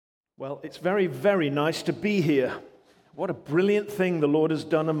Well, it's very, very nice to be here. What a brilliant thing the Lord has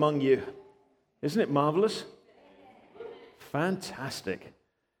done among you. Isn't it marvelous? Fantastic.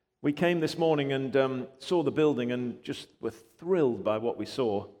 We came this morning and saw the building and just were thrilled by what we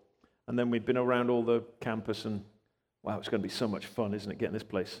saw. And then we've been around all the campus and, wow, it's going to be so much fun, isn't it, getting this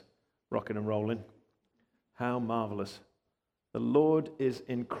place rocking and rolling. How marvelous. The Lord is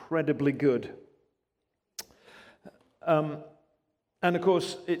incredibly good. And of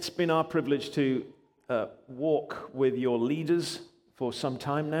course, it's been our privilege to walk with your leaders for some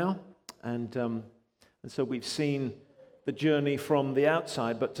time now. And so we've seen the journey from the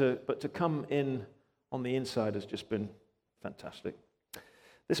outside, but to come in on the inside has just been fantastic.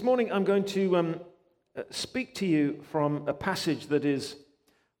 This morning, I'm going to speak to you from a passage that is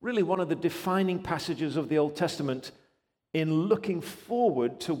really one of the defining passages of the Old Testament in looking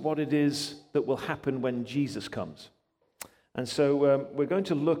forward to what it is that will happen when Jesus comes. And so we're going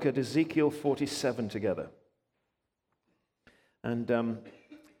to look at Ezekiel 47 together. And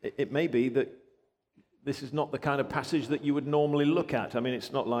it may be that this is not the kind of passage that you would normally look at. I mean,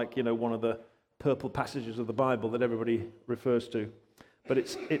 it's not like, one of the purple passages of the Bible that everybody refers to. But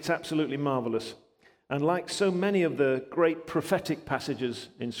it's absolutely marvelous. And like so many of the great prophetic passages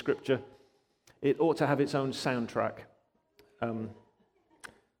in Scripture, it ought to have its own soundtrack.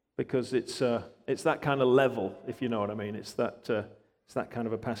 Because it's that kind of level, if you know what I mean. It's that kind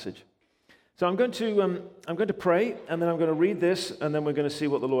of a passage. So I'm going to pray, and then I'm going to read this, and then we're going to see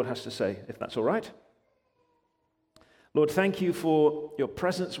what the Lord has to say, if that's all right. Lord, thank you for your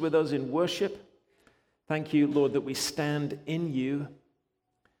presence with us in worship. Thank you, Lord, that we stand in you,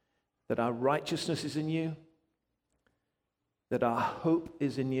 that our righteousness is in you, that our hope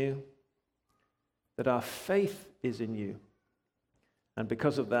is in you, that our faith is in you. And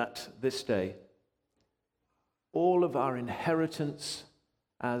because of that, this day, all of our inheritance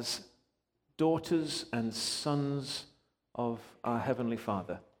as daughters and sons of our Heavenly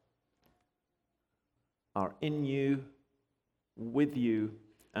Father are in you, with you,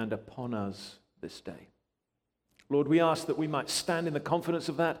 and upon us this day. Lord, we ask that we might stand in the confidence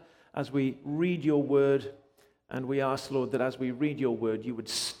of that as we read your word, and we ask, Lord, that as we read your word, you would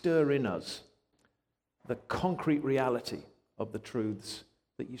stir in us the concrete reality of the truths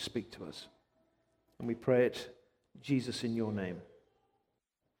that you speak to us. And we pray it, Jesus, in your name.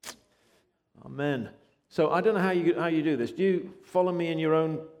 Amen. So I don't know how you do this. Do you follow me in your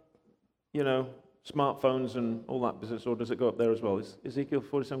own, smartphones and all that business, or does it go up there as well? Is Ezekiel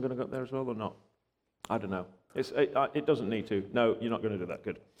 47 going to go up there as well or not? I don't know. It doesn't need to. No, you're not going to do that.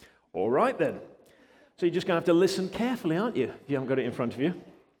 Good. All right then. So you're just going to have to listen carefully, aren't you, if you haven't got it in front of you?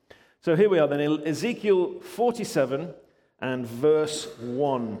 So here we are then, Ezekiel 47 and verse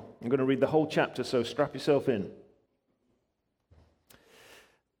 1. I'm going to read the whole chapter, so strap yourself in.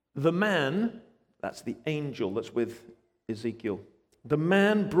 The man, that's the angel that's with Ezekiel, the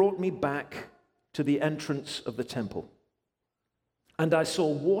man brought me back to the entrance of the temple, and I saw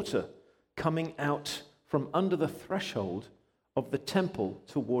water coming out from under the threshold of the temple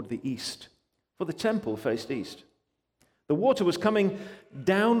toward the east, for the temple faced east. The water was coming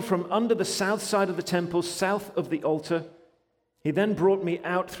down from under the south side of the temple, south of the altar. He then brought me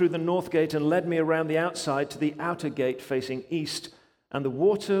out through the north gate and led me around the outside to the outer gate facing east, and the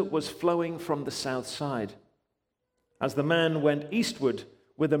water was flowing from the south side. As the man went eastward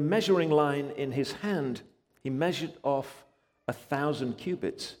with a measuring line in his hand, he measured off 1,000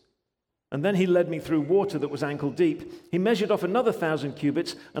 cubits. And then he led me through water that was ankle deep. He measured off another 1,000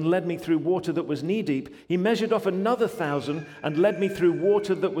 cubits and led me through water that was knee deep. He measured off another 1,000 and led me through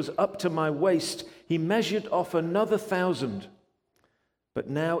water that was up to my waist. He measured off another 1,000. But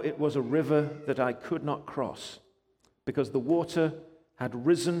now it was a river that I could not cross, because the water had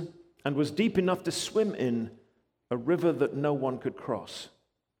risen and was deep enough to swim in, a river that no one could cross.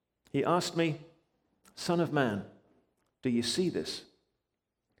 He asked me, "Son of man, do you see this?"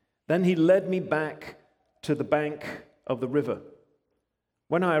 Then he led me back to the bank of the river.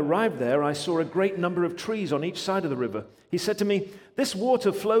 When I arrived there, I saw a great number of trees on each side of the river. He said to me, "This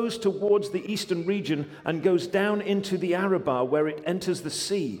water flows towards the eastern region and goes down into the Arabah, where it enters the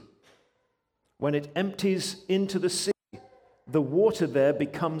sea. When it empties into the sea, the water there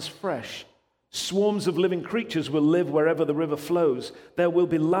becomes fresh. Swarms of living creatures will live wherever the river flows. There will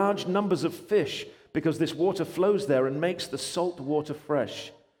be large numbers of fish, because this water flows there and makes the salt water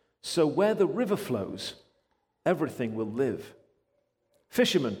fresh. So where the river flows, everything will live.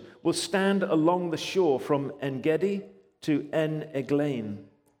 Fishermen will stand along the shore from En-Gedi to En-Eglain.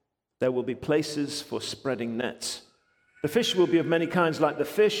 There will be places for spreading nets. The fish will be of many kinds, like the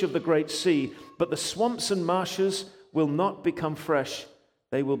fish of the great sea, but the swamps and marshes will not become fresh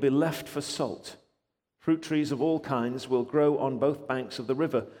they will be left for salt. Fruit trees of all kinds will grow on both banks of the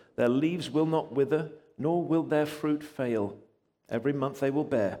river. Their leaves will not wither, nor will their fruit fail. Every month they will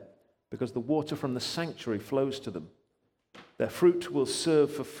bear, because the water from the sanctuary flows to them. Their fruit will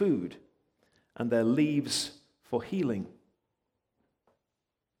serve for food, and their leaves for healing.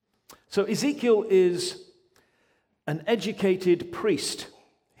 So Ezekiel is an educated priest.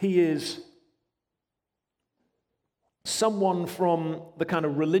 He is someone from the kind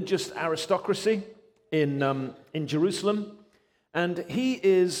of religious aristocracy in Jerusalem, and he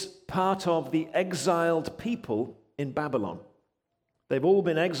is part of the exiled people in Babylon. They've all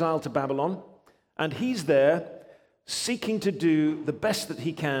been exiled to Babylon, and he's there seeking to do the best that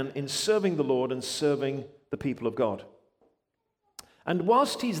he can in serving the Lord and serving the people of God. And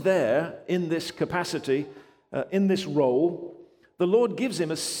whilst he's there in this capacity, in this role, the Lord gives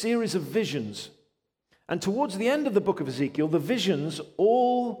him a series of visions. And towards the end of the book of Ezekiel, the visions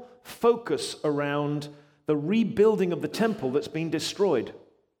all focus around the rebuilding of the temple that's been destroyed.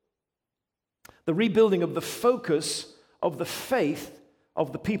 The rebuilding of the focus of the faith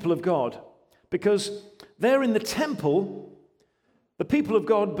of the people of God. Because there in the temple, the people of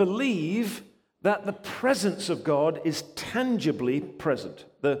God believe that the presence of God is tangibly present.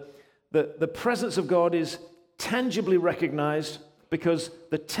 The presence of God is tangibly recognized because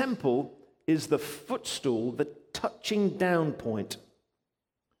the temple is the footstool, the touching down point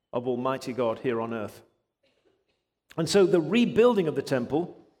of Almighty God here on earth. And so the rebuilding of the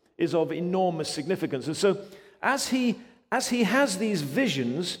temple is of enormous significance. And so as he has these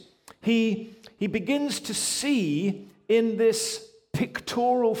visions, he begins to see in this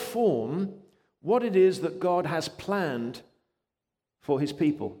pictorial form what it is that God has planned for his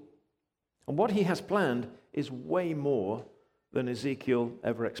people. And what he has planned is way more than Ezekiel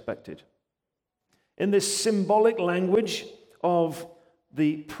ever expected. In this symbolic language of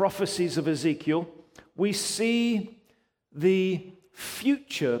the prophecies of Ezekiel, we see the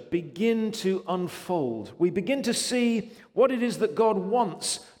future begin to unfold. We begin to see what it is that God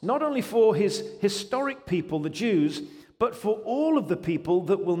wants, not only for his historic people, the Jews, but for all of the people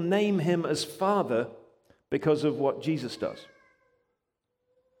that will name him as Father because of what Jesus does.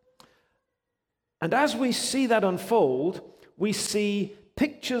 And as we see that unfold, we see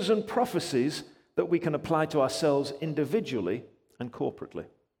pictures and prophecies that we can apply to ourselves individually and corporately.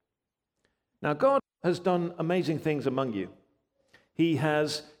 Now, God has done amazing things among you. He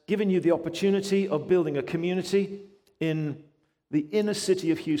has given you the opportunity of building a community in the inner city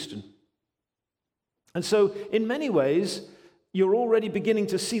of Houston. And so, in many ways, you're already beginning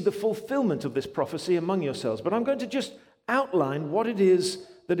to see the fulfillment of this prophecy among yourselves. But I'm going to just outline what it is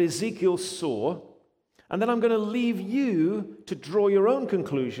that Ezekiel saw, and then I'm going to leave you to draw your own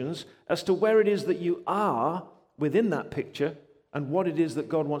conclusions as to where it is that you are within that picture and what it is that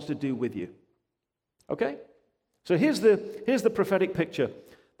God wants to do with you. Okay? So here's the prophetic picture.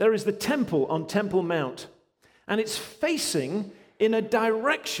 There is the temple on Temple Mount, and it's facing in a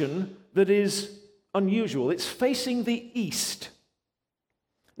direction that is unusual. It's facing the east.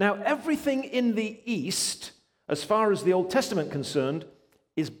 Now, everything in the east, as far as the Old Testament is concerned,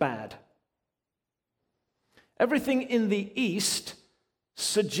 is bad. Everything in the east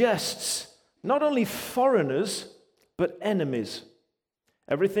suggests not only foreigners, but enemies.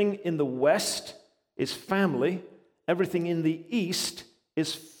 Everything in the west is family. Everything in the east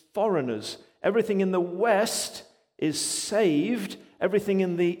is foreigners. Everything in the west is saved. Everything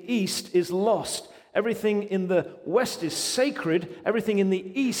in the east is lost. Everything in the west is sacred. Everything in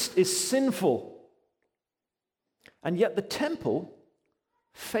the east is sinful. And yet the temple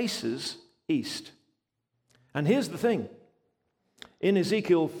faces east. And here's the thing. In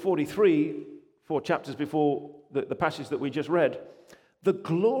Ezekiel 43, 4 chapters before the passage that we just read, the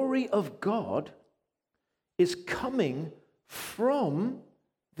glory of God is coming from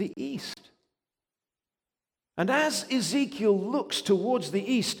the east. And as Ezekiel looks towards the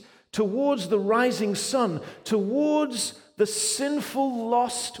east, towards the rising sun, towards the sinful,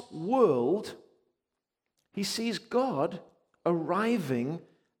 lost world, he sees God arriving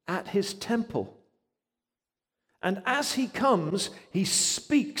at his temple. And as he comes, he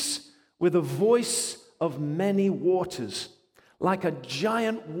speaks with a voice of many waters, like a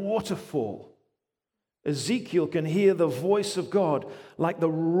giant waterfall. Ezekiel can hear the voice of God like the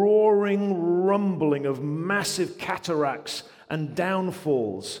roaring rumbling of massive cataracts and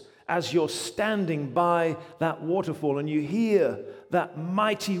downfalls as you're standing by that waterfall and you hear that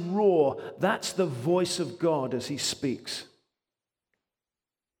mighty roar. That's the voice of God as he speaks.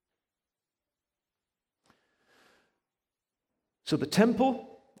 So the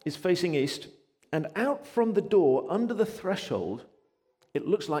temple is facing east, and out from the door under the threshold it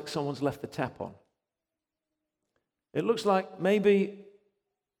looks like someone's left the tap on. It looks like maybe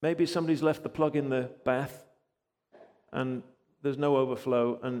somebody's left the plug in the bath and there's no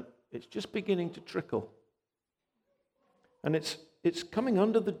overflow and it's just beginning to trickle. And it's coming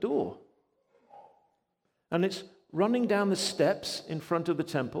under the door. And it's running down the steps in front of the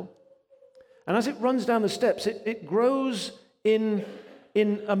temple. And as it runs down the steps, it grows in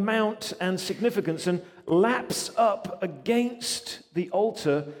amount and significance and laps up against the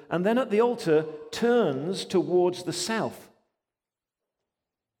altar, and then at the altar turns towards the south.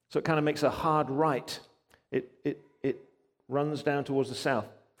 So it kind of makes a hard right. It runs down towards the south.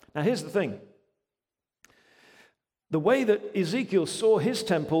 Now here's the thing. The way that Ezekiel saw his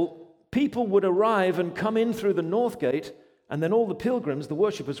temple, people would arrive and come in through the north gate, and then all the pilgrims, the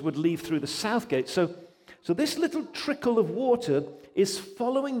worshippers, would leave through the south gate. So this little trickle of water is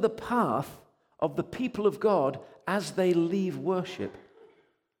following the path of the people of God as they leave worship.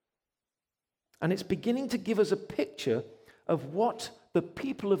 And it's beginning to give us a picture of what the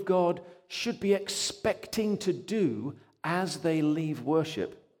people of God should be expecting to do as they leave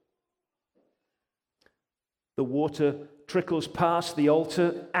worship. The water trickles past the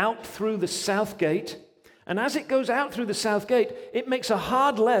altar, out through the south gate, and as it goes out through the south gate, it makes a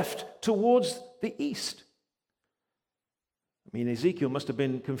hard left towards the east. I mean, Ezekiel must have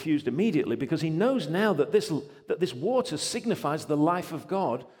been confused immediately because he knows now that this water signifies the life of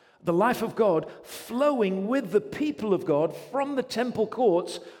God flowing with the people of God from the temple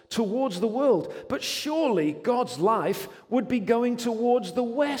courts towards the world. But surely God's life would be going towards the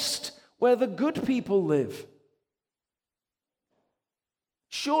west, where the good people live.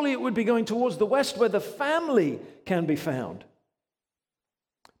 Surely it would be going towards the west, where the family can be found.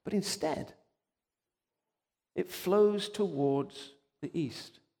 But instead, it flows towards the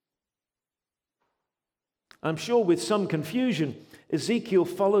east. I'm sure with some confusion, Ezekiel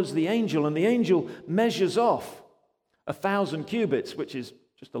follows the angel, and the angel measures off 1,000 cubits, which is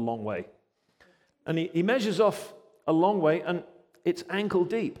just a long way. And he measures off a long way, and it's ankle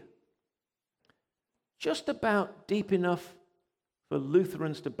deep. Just about deep enough for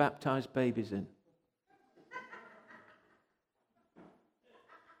Lutherans to baptize babies in.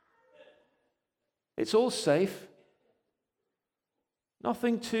 It's all safe.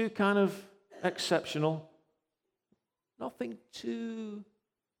 Nothing too kind of exceptional. Nothing too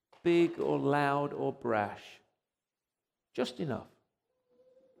big or loud or brash. Just enough.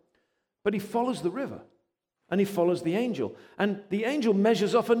 But he follows the river, and he follows the angel. And the angel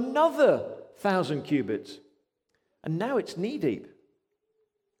measures off another 1,000 cubits. And now it's knee deep.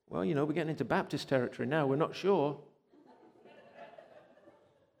 Well, we're getting into Baptist territory now. We're not sure.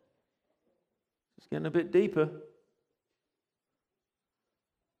 It's getting a bit deeper.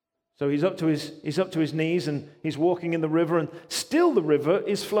 So he's up to his knees, and he's walking in the river, and still the river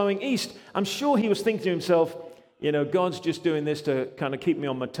is flowing east. I'm sure he was thinking to himself, God's just doing this to kind of keep me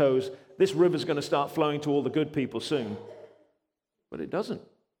on my toes. This river's going to start flowing to all the good people soon. But it doesn't.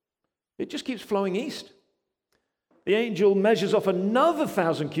 It just keeps flowing east. The angel measures off another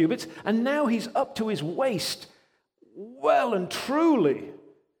 1,000 cubits, and now he's up to his waist, well and truly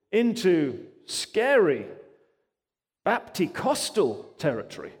into scary Baptist-costal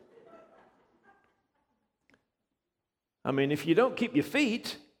territory. I mean, if you don't keep your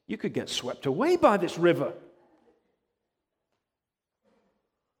feet, you could get swept away by this river.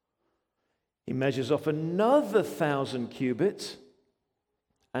 He measures off another 1,000 cubits,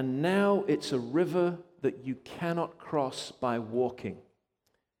 and now it's a river that you cannot cross by walking.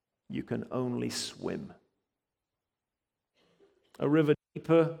 You can only swim. A river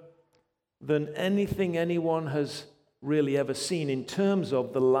deeper than anything anyone has really ever seen in terms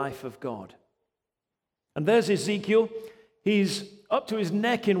of the life of God. And there's Ezekiel. He's up to his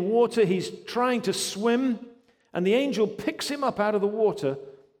neck in water. He's trying to swim, and the angel picks him up out of the water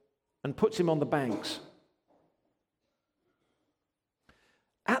and puts him on the banks.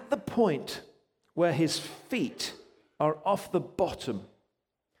 At the point where his feet are off the bottom,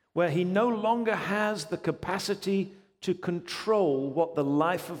 where he no longer has the capacity to control what the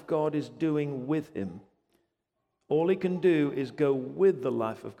life of God is doing with him, all he can do is go with the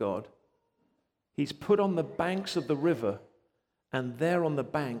life of God. He's put on the banks of the river, and there on the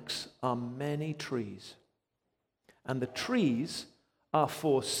banks are many trees. And the trees are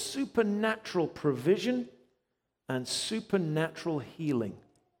for supernatural provision and supernatural healing.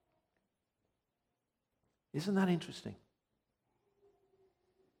 Isn't that interesting?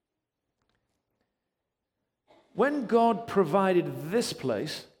 When God provided this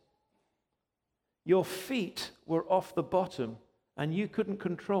place, your feet were off the bottom and you couldn't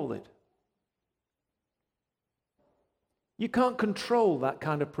control it. You can't control that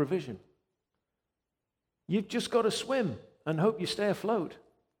kind of provision. You've just got to swim and hope you stay afloat.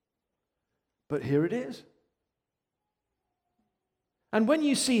 But here it is. And when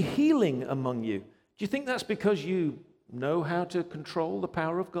you see healing among you, do you think that's because you know how to control the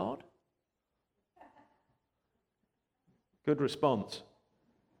power of God? Good response.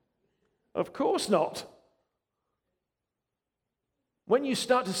 Of course not. When you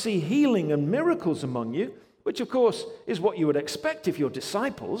start to see healing and miracles among you, which of course is what you would expect if you're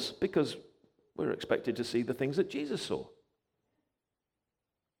disciples, because we're expected to see the things that Jesus saw.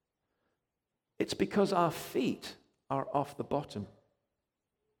 It's because our feet are off the bottom.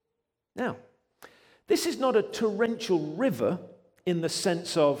 Now, this is not a torrential river in the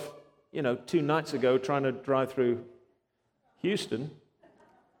sense of, 2 nights ago trying to drive through Houston.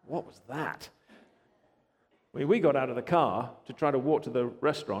 What was that? We got out of the car to try to walk to the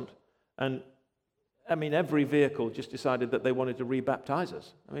restaurant, and every vehicle just decided that they wanted to rebaptize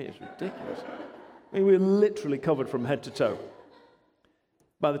us. It's ridiculous. We were literally covered from head to toe.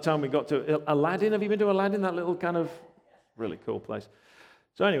 By the time we got to Aladdin, have you been to Aladdin? That little kind of really cool place.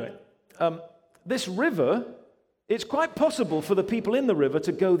 So anyway, this river, it's quite possible for the people in the river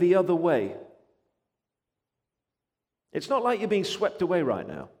to go the other way. It's not like you're being swept away right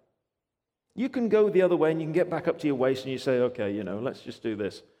now. You can go the other way and you can get back up to your waist and you say, okay, let's just do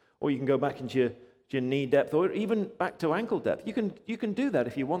this. Or you can go back into your knee depth or even back to ankle depth. You can do that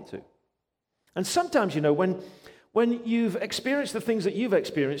if you want to. And sometimes, when you've experienced the things that you've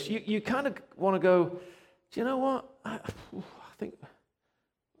experienced, you kind of want to go, do you know what? I think,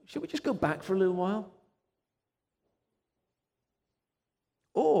 should we just go back for a little while?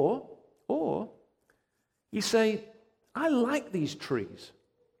 Or you say, I like these trees.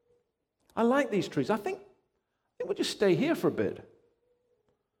 I like these trees. I think we'll just stay here for a bit.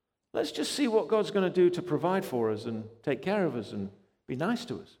 Let's just see what God's going to do to provide for us and take care of us and be nice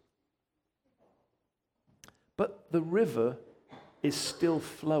to us. But the river is still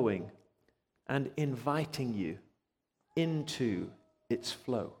flowing and inviting you into its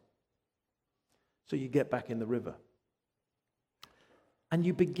flow. So you get back in the river. And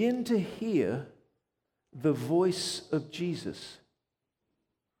you begin to hear the voice of Jesus.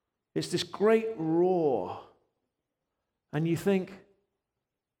 It's this great roar. And you think,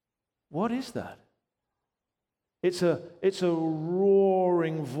 what is that? It's a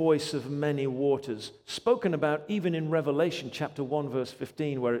roaring voice of many waters, spoken about even in Revelation chapter 1, verse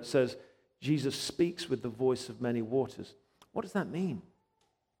 15, where it says, Jesus speaks with the voice of many waters. What does that mean?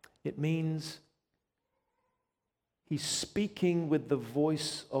 It means he's speaking with the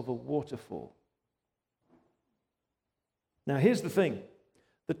voice of a waterfall. Now, here's the thing.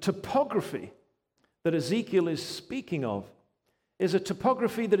 The topography that Ezekiel is speaking of is a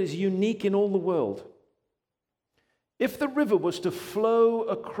topography that is unique in all the world. If the river was to flow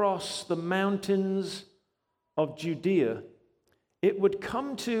across the mountains of Judea, it would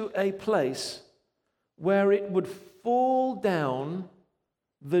come to a place where it would fall down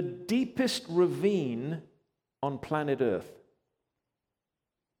the deepest ravine on planet Earth.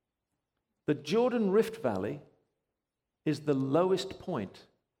 The Jordan Rift Valley is the lowest point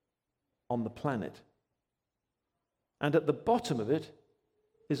on the planet. And at the bottom of it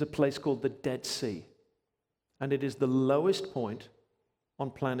is a place called the Dead Sea. And it is the lowest point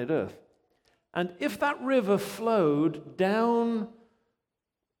on planet Earth. And if that river flowed down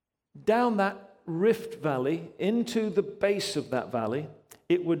that rift valley into the base of that valley,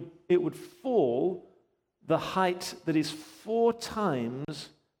 it would fall the height that is 4 times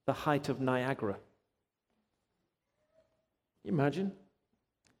the height of Niagara. You imagine?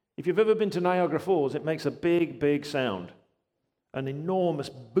 If you've ever been to Niagara Falls, it makes a big, big sound, an enormous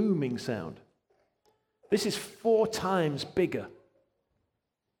booming sound. This is 4 times bigger.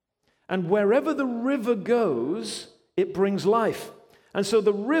 And wherever the river goes, it brings life. And so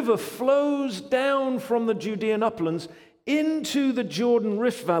the river flows down from the Judean uplands into the Jordan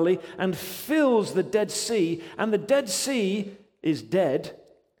Rift Valley and fills the Dead Sea. And the Dead Sea is dead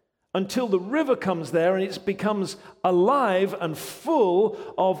until the river comes there and it becomes alive and full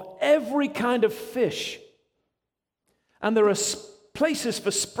of every kind of fish. And there are places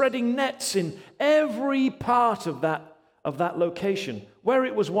for spreading nets in every part of that location. Where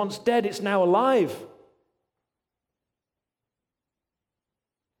it was once dead, it's now alive.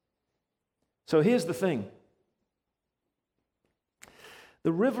 So here's the thing.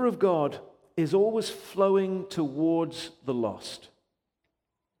 The river of God is always flowing towards the lost.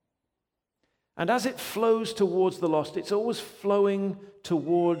 And as it flows towards the lost, it's always flowing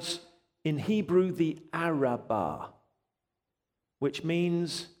towards, in Hebrew, the Arabah, which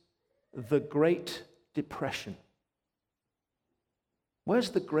means the Great Depression.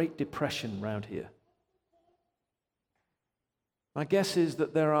 Where's the Great Depression round here? My guess is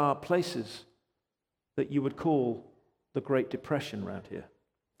that there are places that you would call the Great Depression round here.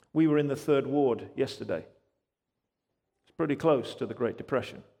 We were in the Third Ward yesterday. It's pretty close to the Great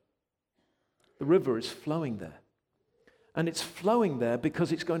Depression. The river is flowing there. And it's flowing there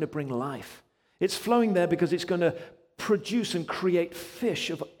because it's going to bring life. It's flowing there because it's going to produce and create fish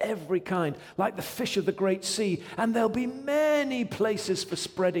of every kind, like the fish of the Great Sea. And there'll be many places for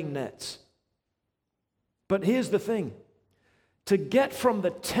spreading nets. But here's the thing. To get from the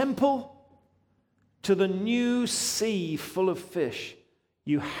temple to the new sea full of fish,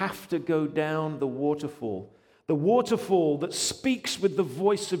 you have to go down the waterfall that speaks with the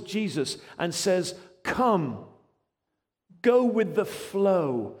voice of Jesus and says, "Come, go with the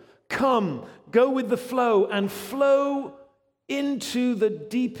flow. Come, go with the flow and flow into the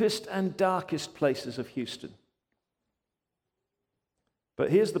deepest and darkest places of Houston."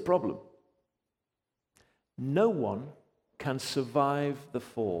 But here's the problem. No one can survive the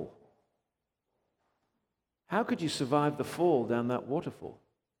fall. How could you survive the fall down that waterfall?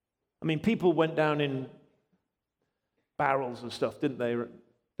 I mean, people went down in barrels and stuff, didn't they,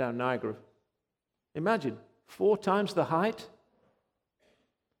 down Niagara? Imagine, 4 times the height.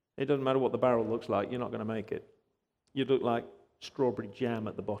 It doesn't matter what the barrel looks like, you're not going to make it. You'd look like strawberry jam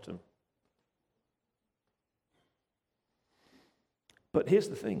at the bottom. But here's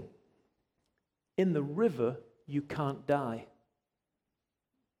the thing. In the river, you can't die.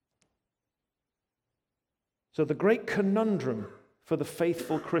 So the great conundrum for the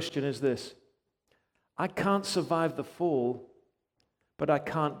faithful Christian is this. I can't survive the fall, but I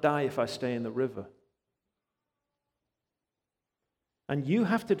can't die if I stay in the river. And you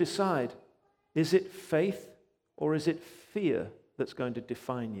have to decide, is it faith or is it fear that's going to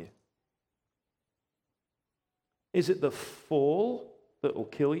define you? Is it the fall that will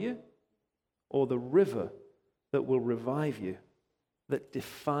kill you or the river that will revive you, that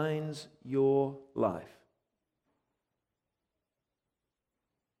defines your life?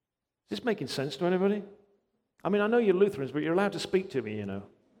 Is this making sense to anybody? I mean, I know you're Lutherans, but you're allowed to speak to me, you know.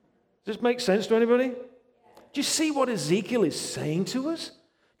 Does this make sense to anybody? Do you see what Ezekiel is saying to us?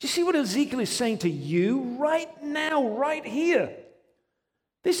 Do you see what Ezekiel is saying to you right now, right here?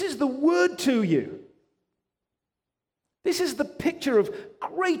 This is the word to you. This is the picture of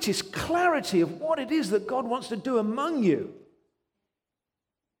greatest clarity of what it is that God wants to do among you.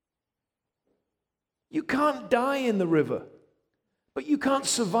 You can't die in the river, but you can't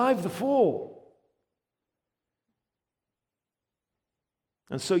survive the fall.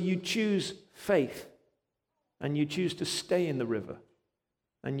 And so you choose faith, and you choose to stay in the river,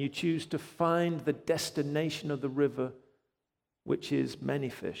 and you choose to find the destination of the river, which is many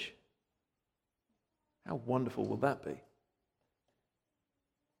fish. How wonderful will that be?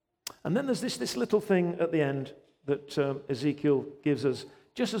 And then there's this little thing at the end that Ezekiel gives us,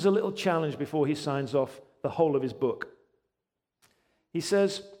 just as a little challenge before he signs off the whole of his book. He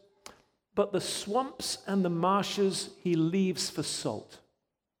says, "But the swamps and the marshes he leaves for salt."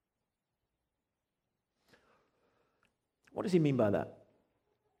 What does he mean by that?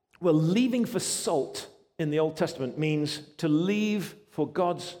 Well, leaving for salt in the Old Testament means to leave for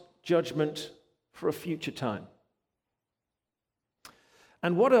God's judgment for a future time.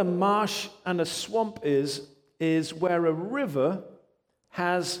 And what a marsh and a swamp is where a river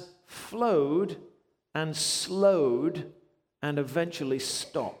has flowed and slowed and eventually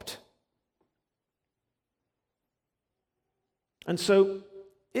stopped. And so,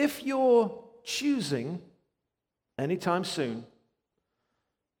 if you're choosing anytime soon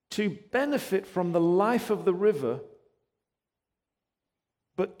to benefit from the life of the river,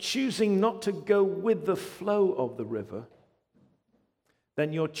 but choosing not to go with the flow of the river,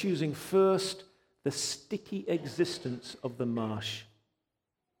 then you're choosing first the sticky existence of the marsh,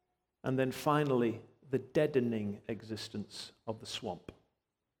 and then finally the deadening existence of the swamp.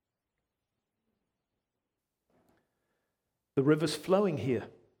 The river's flowing here.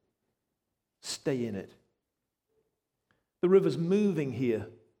 Stay in it. The river's moving here.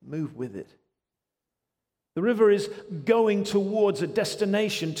 Move with it. The river is going towards a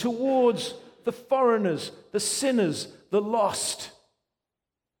destination, towards the foreigners, the sinners, the lost.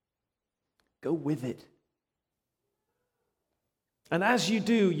 Go with it. And as you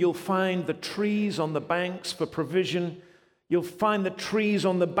do, you'll find the trees on the banks for provision. You'll find the trees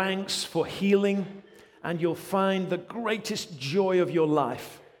on the banks for healing. And you'll find the greatest joy of your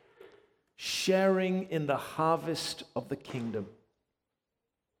life, sharing in the harvest of the kingdom.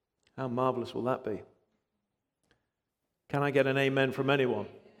 How marvelous will that be? Can I get an amen from anyone?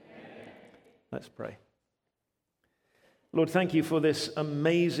 Amen. Let's pray. Lord, thank you for this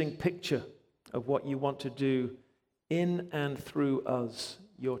amazing picture of what you want to do in and through us,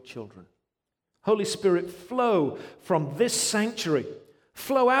 your children. Holy Spirit, flow from this sanctuary.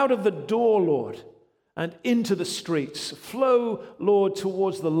 Flow out of the door, Lord, and into the streets. Flow, Lord,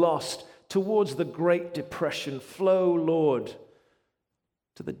 towards the lost, towards the Great Depression. Flow, Lord,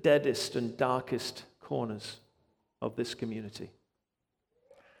 to the deadest and darkest corners of this community.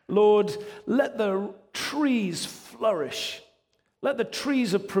 Lord, let the trees flourish. Let the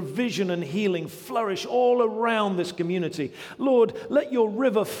trees of provision and healing flourish all around this community. Lord, let your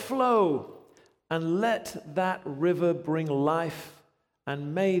river flow, and let that river bring life,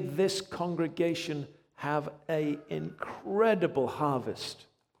 and may this congregation have an incredible harvest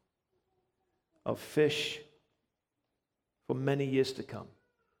of fish for many years to come.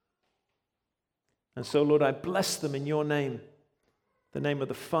 And so, Lord, I bless them in your name, the name of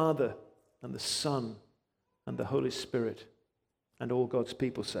the Father and the Son and the Holy Spirit, and all God's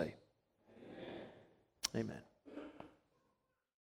people say, Amen. Amen.